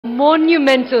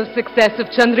monumental success of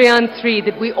Chandrayaan-3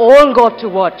 that we all got to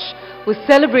watch was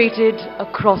celebrated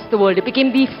across the world. It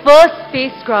became the first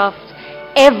spacecraft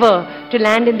ever to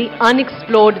land in the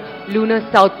unexplored lunar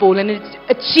South Pole, and it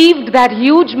achieved that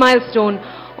huge milestone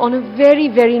on a very,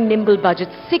 very nimble budget,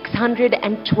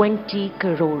 620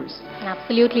 crores.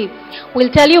 Absolutely.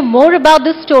 We'll tell you more about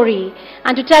this story.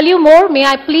 And to tell you more, may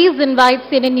I please invite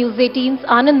CNN News 18's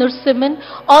Anand Narasimhan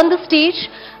on the stage.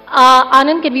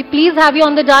 Anand, can we please have you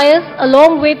on the dais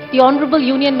along with the Honorable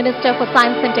Union Minister for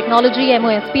Science and Technology,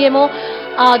 MOSPMO,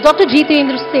 Dr.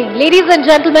 Jitendra Singh. Ladies and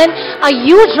gentlemen, a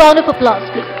huge round of applause,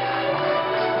 please.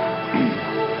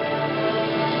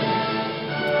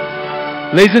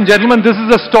 Ladies and gentlemen, this is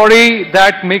a story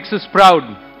that makes us proud.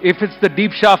 If it's the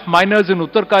deep shaft miners in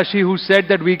Uttarkashi who said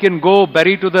that we can go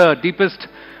bury to the deepest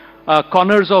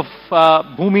corners of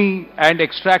Bhumi and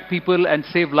extract people and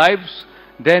save lives,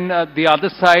 then the other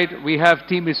side we have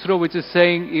Team ISRO, which is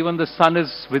saying even the sun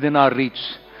is within our reach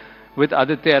with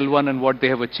Aditya L1 and what they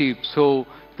have achieved. So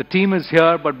the team is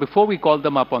here, but before we call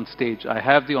them up on stage, I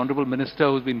have the Honorable Minister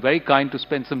who's been very kind to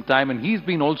spend some time, and he's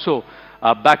been also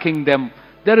backing them.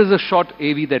 There is a short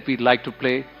AV that we'd like to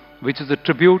play, which is a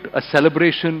tribute, a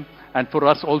celebration, and for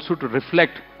us also to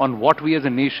reflect on what we as a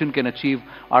nation can achieve,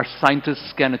 our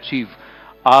scientists can achieve,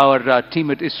 our team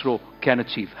at ISRO can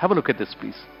achieve. Have a look at this,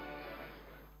 please.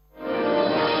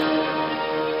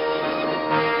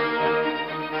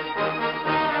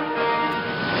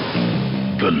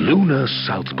 The lunar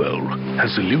South Pole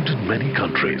has eluded many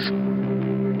countries.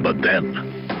 But then,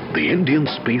 the Indian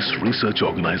Space Research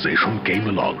Organization came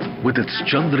along with its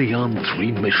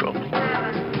Chandrayaan-3 mission.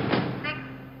 6,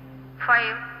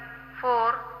 5,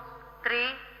 4,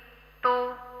 3, 2,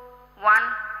 1,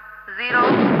 0.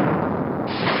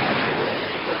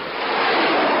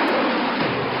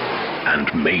 And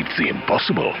made the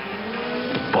impossible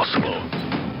possible.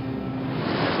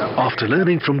 After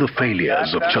learning from the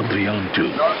failures of Chandrayaan-2,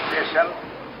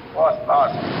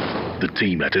 the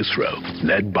team at ISRO,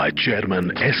 led by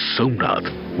Chairman S. Somanath,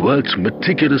 worked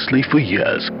meticulously for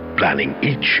years, planning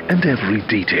each and every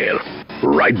detail,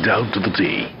 right down to the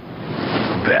T.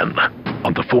 Then,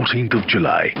 on the 14th of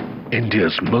July,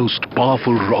 India's most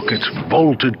powerful rocket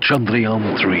vaulted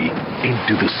Chandrayaan-3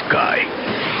 into the sky.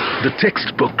 The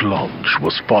textbook launch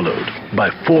was followed by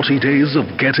 40 days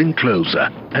of getting closer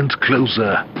and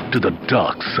closer to the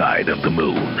dark side of the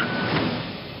moon.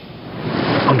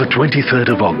 On the 23rd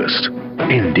of August,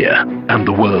 India and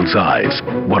the world's eyes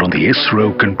were on the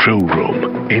ISRO control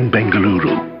room in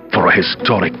Bengaluru for a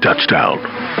historic touchdown.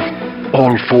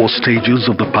 All 4 stages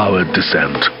of the powered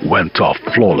descent went off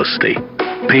flawlessly,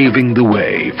 paving the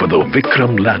way for the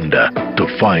Vikram lander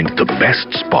to find the best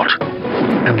spot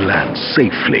and land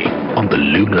safely on the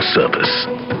lunar surface.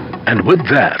 And with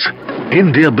that,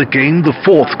 India became the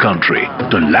 4th country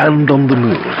to land on the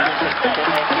moon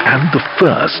and the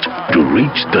first to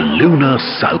reach the lunar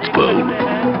South Pole.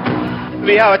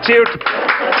 We have achieved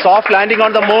soft landing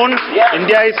on the moon.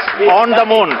 India is on the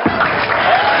moon.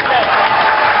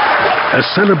 As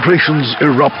celebrations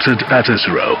erupted at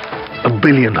ISRO, a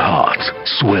billion hearts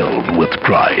swelled with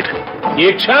pride.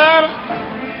 ये क्षण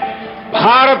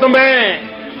भारत में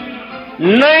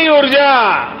नई ऊर्जा,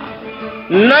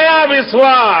 नया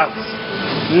विश्वास,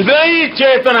 नई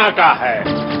चेतना का है.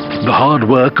 The hard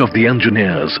work of the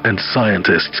engineers and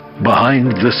scientists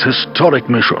behind this historic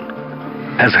mission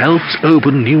has helped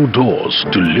open new doors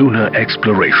to lunar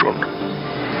exploration.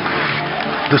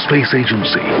 The space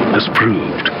agency has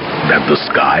proved that the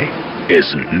sky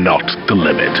is not the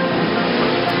limit.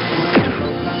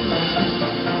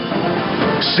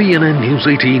 CNN News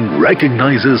 18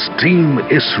 recognizes Team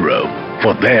ISRO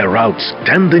for their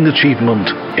outstanding achievement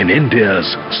in India's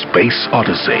space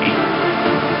odyssey.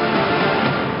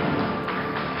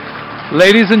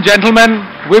 Ladies and gentlemen,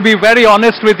 we'll be very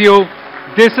honest with you.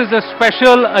 This is a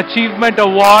special achievement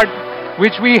award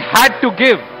which we had to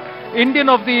give. Indian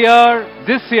of the Year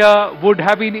this year would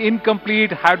have been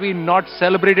incomplete had we not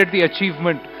celebrated the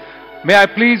achievement. May I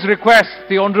please request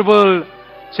the Honorable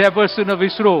Chairperson of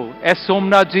ISRO, S.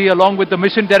 Somanath ji, along with the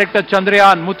Mission Director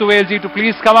Chandrayaan, Muthuvel ji, to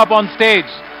please come up on stage.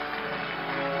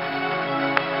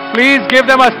 Please give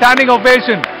them a standing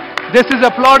ovation. This is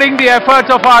applauding the efforts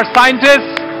of our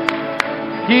scientists.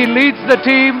 He leads the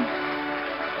team.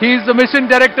 He is the Mission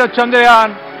Director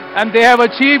Chandrayaan, and they have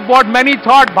achieved what many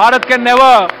thought Bharat can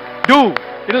never do.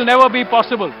 It will never be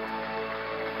possible.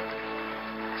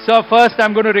 Sir, first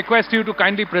I'm going to request you to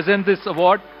kindly present this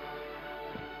award.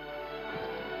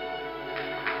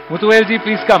 Muthuvel ji,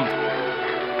 please come.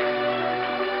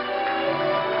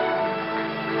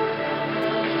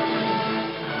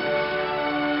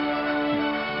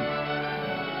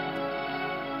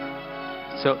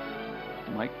 So,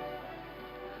 Mike.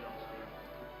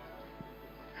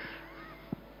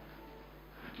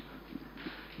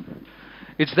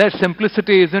 It's their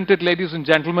simplicity, isn't it, ladies and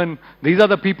gentlemen? These are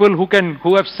the people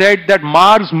who have said that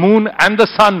Mars, Moon, and the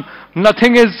Sun,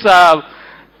 nothing is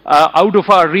out of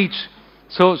our reach.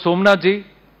 So, Somanath ji,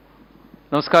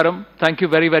 Namaskaram. Thank you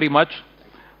very, very much.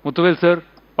 Muthuvel sir,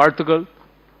 Parthugal,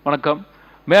 Vanakkam.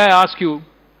 May I ask you,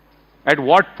 at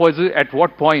what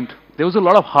point, there was a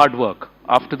lot of hard work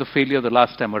after the failure the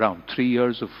last time around, 3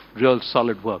 years of real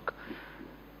solid work.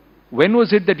 When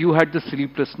was it that you had the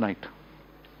sleepless night?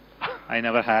 I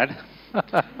never had.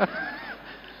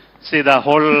 See, the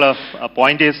whole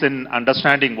point is in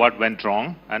understanding what went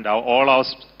wrong, and all our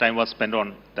time was spent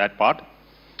on that part.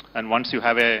 And once you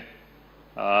have a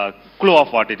clue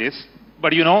of what it is,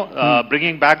 but you know,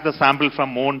 bringing back the sample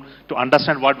from Moon to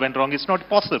understand what went wrong is not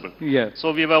possible. Yeah.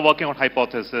 So we were working on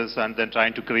hypothesis and then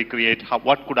trying to recreate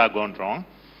what could have gone wrong.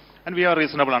 And we have a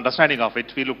reasonable understanding of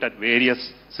it. We looked at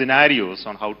various scenarios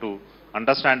on how to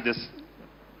understand this,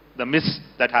 the miss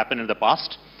that happened in the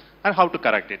past, and how to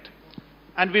correct it.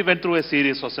 And we went through a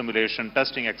series of simulation,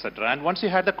 testing, etc. And once we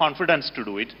had the confidence to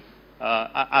do it,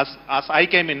 as I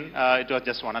came in, it was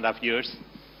just 1.5 years.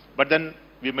 But then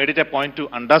we made it a point to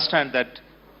understand that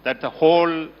the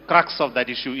whole crux of that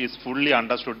issue is fully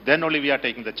understood. Then only we are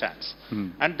taking the chance.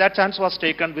 And that chance was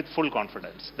taken with full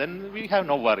confidence. Then we have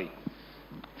no worry.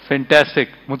 Fantastic.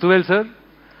 Muthuvel sir,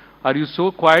 are you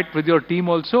so quiet with your team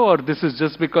also, or this is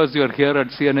just because you are here at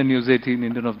CNN News 18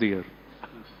 Indian of the Year?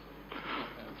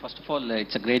 First of all,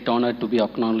 it's a great honor to be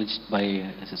acknowledged by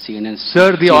CNN.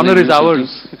 Sir, the honor is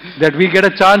ours, that we get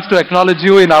a chance to acknowledge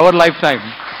you in our lifetime.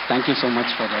 Thank you so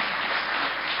much for that.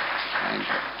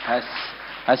 And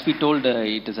as we told,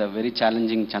 it is a very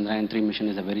challenging, Chandrayaan-3 mission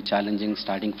is a very challenging,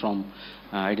 starting from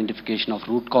identification of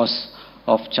root cause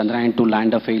of Chandrayaan-2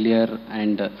 lander failure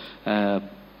and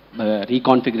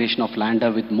reconfiguration of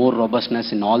lander with more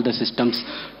robustness in all the systems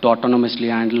to autonomously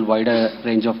handle wider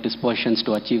range of dispersions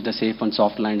to achieve the safe and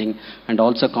soft landing, and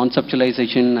also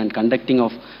conceptualization and conducting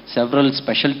of several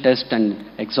special tests and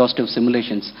exhaustive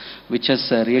simulations, which has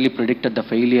really predicted the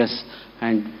failures,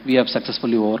 and we have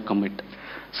successfully overcome it.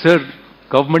 Sir,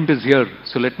 government is here,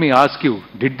 so let me ask you,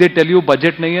 did they tell you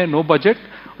budget nahi hai, no budget?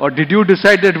 Or did you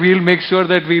decide that we'll make sure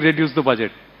that we reduce the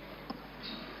budget?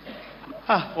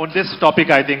 On this topic,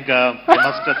 I think we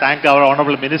must thank our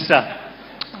Honorable Minister.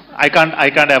 I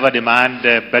can't ever demand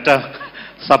better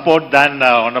support than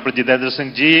Honorable Jitendra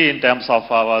Singh Ji in terms of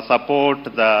our support,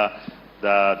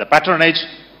 the patronage,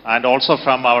 and also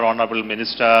from our Honorable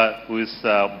Minister, who is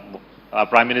our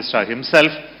Prime Minister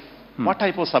himself. What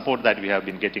type of support that we have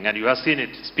been getting, and you have seen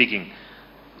it speaking.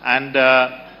 And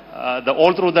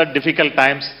all through the difficult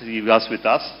times, he was with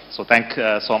us. So thank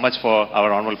so much for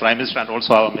our Honorable Prime Minister and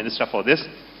also our Minister for this.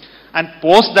 And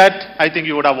post that, I think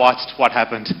you would have watched what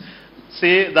happened.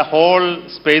 See, the whole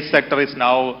space sector is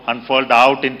now unfurled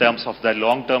out in terms of the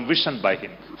long-term vision by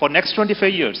him. For next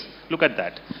 25 years, look at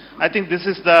that. I think this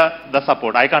is the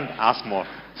support. I can't ask more.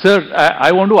 Sir,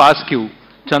 I want to ask you,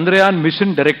 Chandrayaan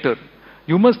Mission Director,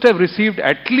 you must have received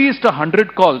at least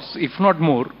 100 calls, if not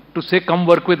more, to say, come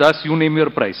work with us, you name your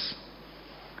price.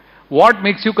 What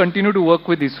makes you continue to work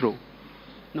with ISRO?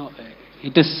 No,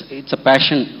 it's a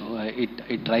passion.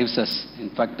 It drives us. In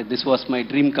fact, this was my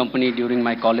dream company during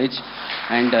my college,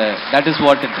 and that is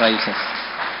what it drives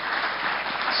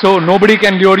us. So nobody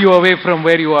can lure you away from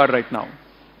where you are right now?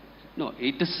 No,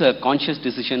 it is a conscious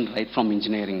decision right from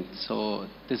engineering. So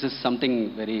this is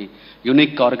something very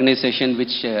unique organization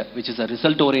which is a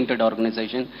result-oriented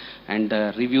organization, and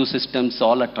review systems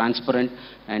all are transparent,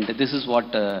 and this is what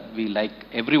we like,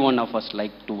 every one of us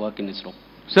like to work in ISRO.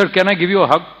 Sir, can I give you a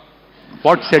hug?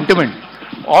 What sentiment?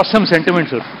 Awesome sentiment,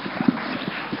 sir.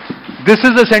 This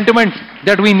is the sentiment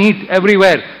that we need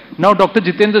everywhere. Now, Dr.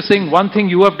 Jitendra Singh, one thing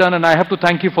you have done, and I have to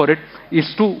thank you for it,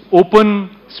 is to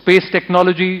open space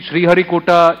technology,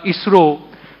 Sriharikota, ISRO,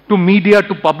 to media,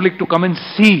 to public, to come and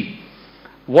see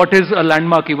what is a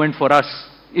landmark event for us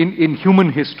in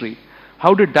human history.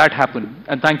 How did that happen?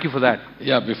 And thank you for that.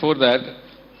 Yeah, before that,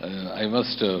 I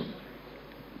must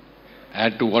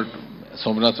add to what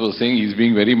Somanath was saying. He's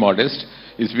being very modest.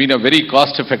 It's been a very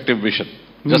cost-effective mission,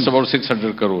 just about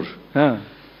 600 crore.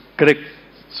 Correct.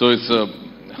 So it's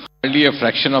hardly a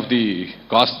fraction of the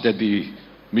cost that the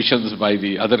missions by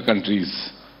the other countries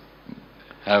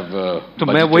have. तो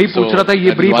मैं वही पूछ रहा था,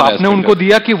 ये brief आपने उनको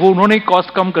दिया कि वो उन्होंने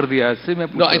cost कम कर दिया, ऐसे मैं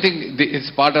पूछ रहा था. No, I think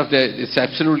it's part of it's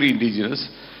absolutely indigenous,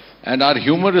 and our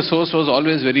human resource was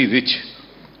always very rich.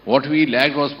 What we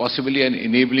lacked was possibly an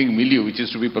enabling milieu, which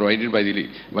is to be provided by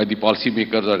the policy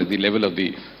makers or at the level of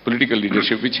the political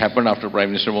leadership, which happened after Prime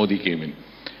Minister Modi came in.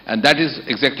 And that is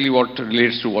exactly what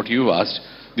relates to what you asked.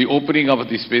 The opening of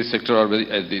the space sector, or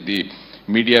the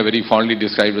media very fondly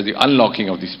described as the unlocking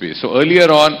of the space. So earlier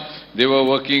on, they were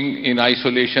working in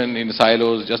isolation, in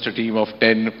silos, just a team of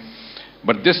 10.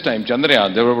 But this time,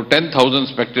 Chandrayaan, there were over 10,000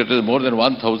 spectators, more than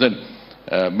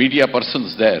 1,000 media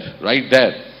persons there, right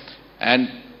there. And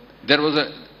there was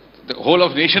the whole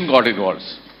of nation got involved.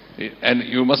 And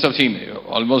you must have seen,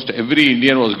 almost every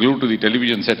Indian was glued to the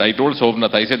television set. I told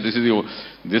Somanath, I said, this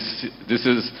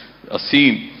is a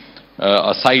scene,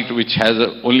 a site which has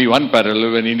only one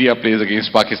parallel when India plays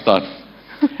against Pakistan.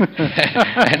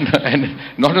 and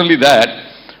not only that,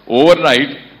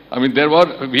 overnight, I mean,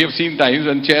 we have seen times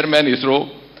when Chairman ISRO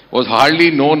was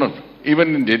hardly known,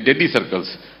 even in Delhi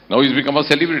circles. Now he's become a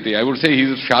celebrity. I would say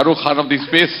he's Shah Rukh Khan of the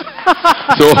space.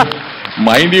 So,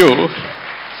 mind you,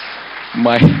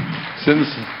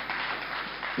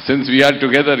 since we are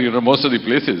together, most of the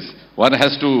places, one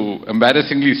has to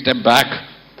embarrassingly step back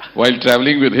while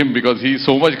traveling with him because he is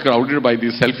so much crowded by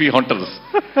these selfie hunters.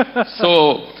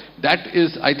 So that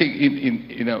is, I think,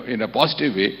 in a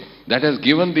positive way, that has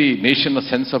given the nation a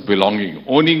sense of belonging,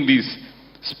 owning these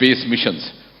space missions.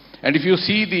 And if you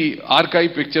see the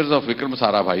archive pictures of Vikram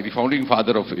Sarabhai, the founding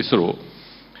father of ISRO,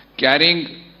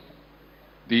 carrying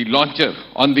the launcher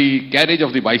on the carriage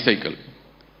of the bicycle,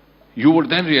 you would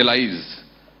then realize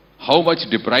how much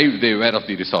deprived they were of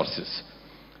the resources.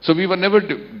 So we were never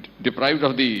deprived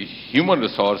of the human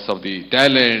resource, of the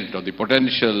talent, of the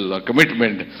potential, or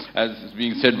commitment, as is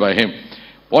being said by him.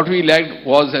 What we lacked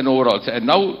was an overall, and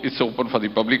now it's open for the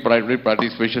public-private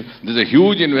participation. There's a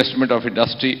huge investment of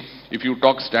industry. If you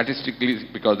talk statistically,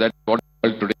 because that's what the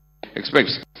world today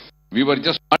expects. We were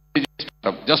just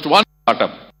one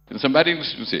startup. It's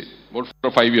embarrassing to say, about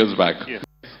 4 or 5 years back. Yes.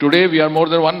 Today we are more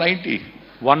than 190.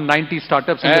 190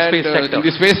 startups in the space sector. In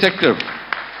the space sector.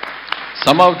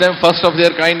 Some of them first of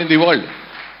their kind in the world.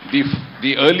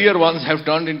 The earlier ones have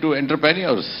turned into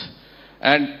entrepreneurs.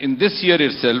 And in this year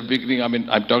itself, beginning,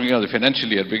 I'm talking about the financial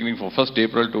year, beginning from 1st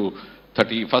April to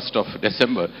 31st of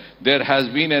December, there has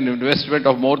been an investment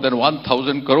of more than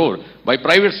 1,000 crore by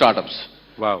private startups.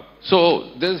 Wow. So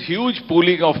there's huge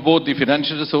pooling of both the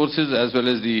financial resources as well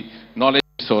as the knowledge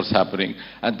resource happening.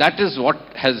 And that is what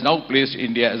has now placed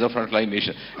India as a frontline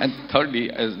nation. And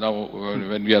thirdly, as now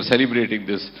when we are celebrating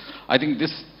this, I think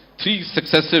this three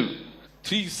successive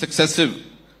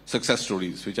success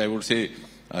stories, which I would say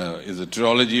is a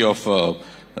trilogy of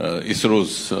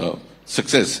ISRO's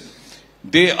success,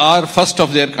 they are first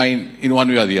of their kind in one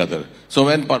way or the other. So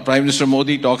when Prime Minister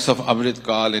Modi talks of Amrit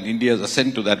Kal and India's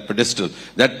ascent to that pedestal,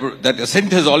 that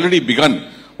ascent has already begun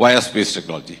via space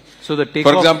technology. So the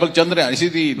For example, Chandrayaan, you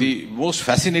see the most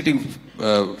fascinating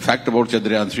fact about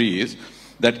Chandrayaan 3 is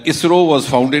that ISRO was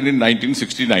founded in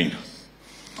 1969.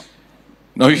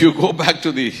 Now if you go back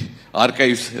to the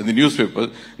archives in the newspaper,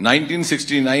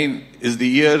 1969 is the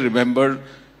year remembered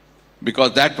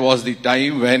because that was the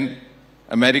time when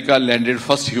America landed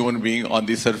first human being on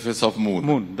the surface of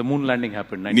moon. The moon landing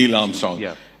happened. Neil Armstrong.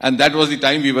 Yeah. And that was the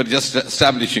time we were just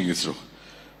establishing ISRO.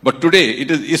 But today,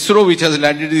 it is ISRO which has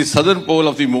landed the southern pole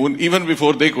of the moon even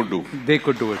before they could do. They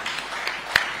could do it.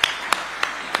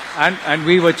 And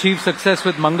we've achieved success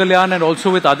with Mangalyaan and also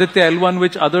with Aditya L1,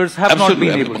 which others have not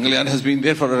been able to. Mangalyaan has been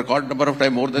there for a record number of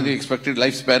time, more than the expected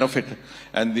lifespan of it.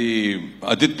 And the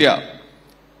Aditya,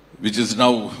 which is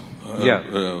now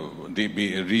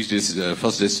reached its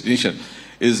first destination,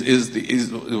 is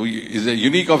a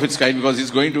unique of its kind because it's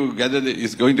going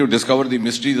to discover the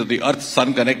mysteries of the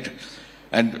Earth-Sun connect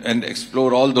and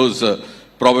explore all those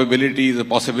probabilities, the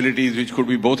possibilities which could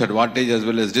be both advantage as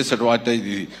well as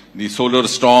disadvantage, the solar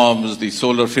storms, the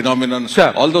solar phenomenon,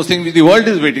 all those things. The world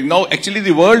is waiting. Now, actually,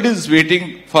 the world is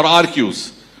waiting for our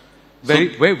cues.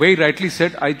 Very rightly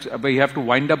said. We have to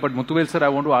wind up, but Muthuvel sir, I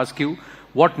want to ask you,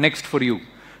 what next for you?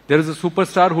 There is a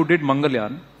superstar who did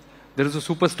Mangalyaan. There is a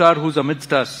superstar who's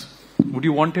amidst us. Would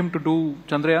you want him to do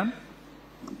Chandrayaan?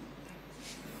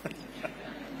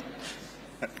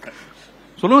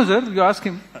 So no, sir, you ask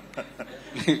him.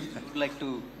 I would like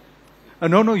to...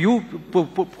 no, you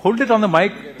hold it on the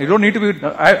mic. You don't need to be...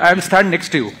 I will stand next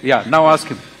to you. Yeah, now ask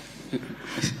him.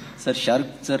 Sir,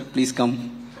 sir, please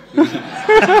come.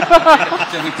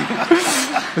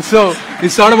 So,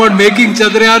 it's not about making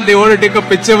Chandrayaan, they want to take a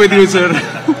picture with you, sir. We can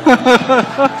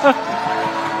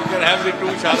have the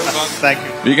two Shah Rukh Khans. Thank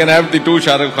you. We can have the two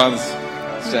Shah Rukh Khans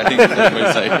standing side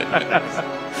by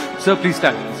side. Sir, please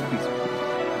stand. Please.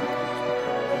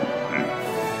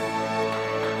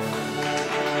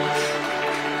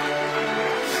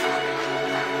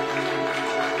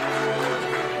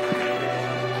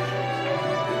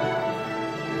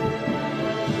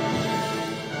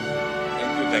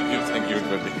 Thank you. Thank you.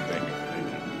 Thank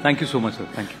you. Thank you so much, sir.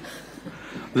 Thank you.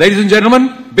 Ladies and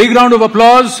gentlemen, big round of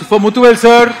applause for Muthuvel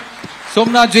sir,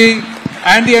 Somanath ji,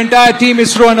 and the entire Team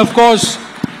ISRO, and of course,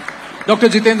 Dr.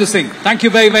 Jitendra Singh. Thank you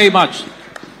very, very much.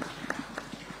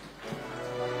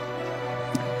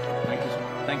 Thank you.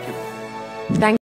 Thank you. Thank